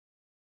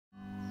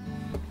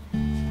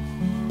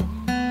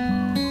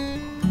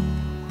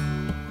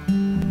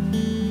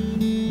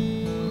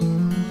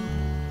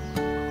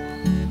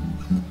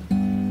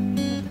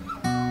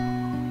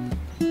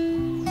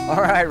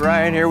All right,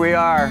 Ryan, here we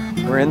are.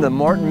 We're in the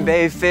Moreton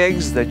Bay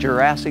Figs, the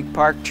Jurassic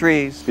Park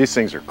trees. These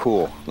things are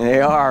cool. They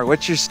are.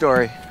 What's your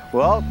story?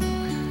 Well,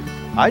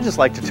 I just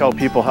like to tell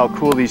people how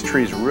cool these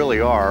trees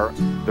really are.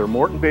 They're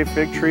Moreton Bay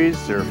fig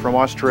trees. They're from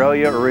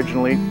Australia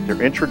originally.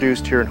 They're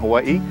introduced here in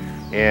Hawaii,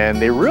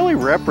 and they really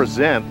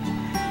represent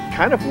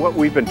kind of what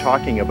we've been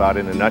talking about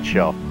in a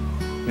nutshell.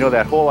 You know,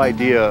 that whole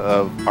idea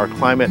of our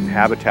climate and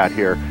habitat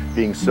here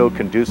being so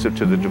conducive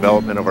to the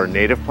development of our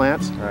native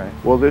plants. Right.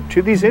 Well,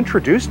 to these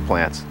introduced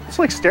plants, it's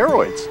like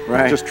steroids.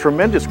 Right. Just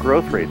tremendous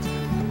growth rates.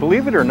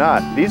 Believe it or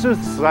not, these are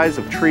the size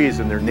of trees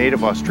in their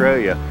native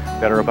Australia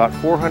that are about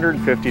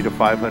 450 to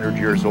 500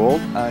 years old.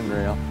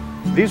 Unreal.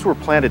 These were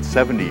planted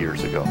 70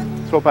 years ago.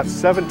 So about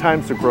 7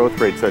 times the growth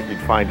rates that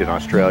you'd find in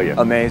Australia.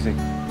 Amazing.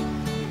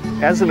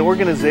 As an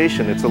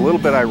organization, it's a little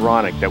bit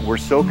ironic that we're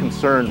so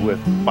concerned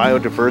with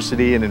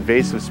biodiversity and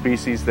invasive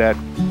species that,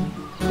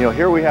 you know,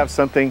 here we have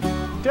something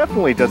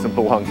definitely doesn't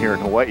belong here in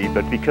Hawaii,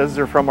 but because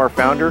they're from our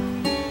founder,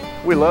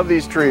 we love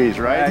these trees,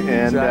 right?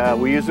 Exactly.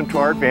 And we use them to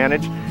our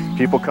advantage.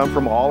 People come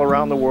from all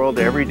around the world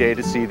every day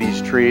to see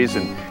these trees,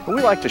 and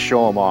we like to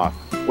show them off.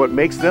 What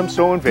makes them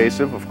so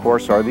invasive, of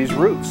course, are these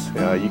roots.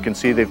 You can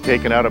see they've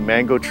taken out a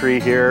mango tree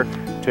here,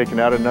 taken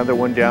out another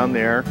one down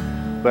there,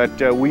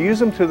 but we use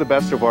them to the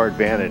best of our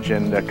advantage.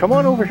 And come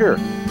on over here.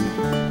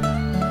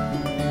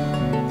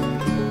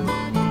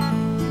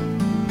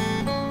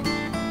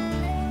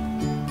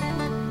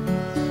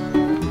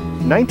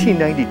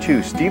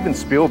 1992, Steven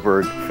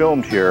Spielberg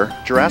filmed here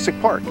Jurassic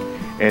Park,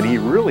 and he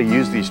really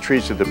used these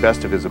trees to the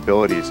best of his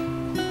abilities.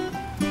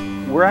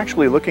 We're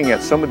actually looking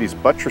at some of these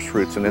buttress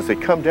roots, and as they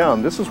come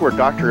down, this is where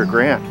Dr.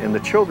 Grant and the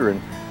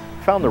children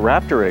found the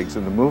raptor eggs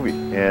in the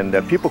movie.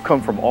 And people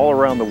come from all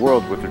around the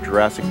world with their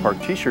Jurassic Park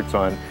t-shirts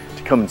on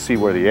to come and see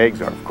where the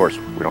eggs are. Of course,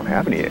 we don't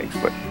have any eggs,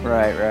 but...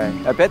 Right.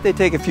 I bet they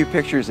take a few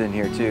pictures in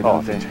here too,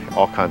 don't they?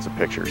 All kinds of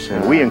pictures,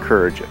 and we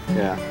encourage it.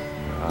 Yeah.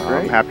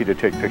 I'm happy to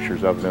take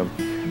pictures of them.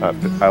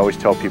 I always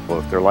tell people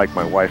if they're like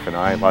my wife and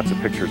I, lots of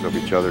pictures of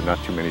each other,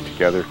 not too many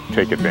together,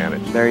 take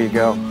advantage. There you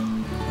go.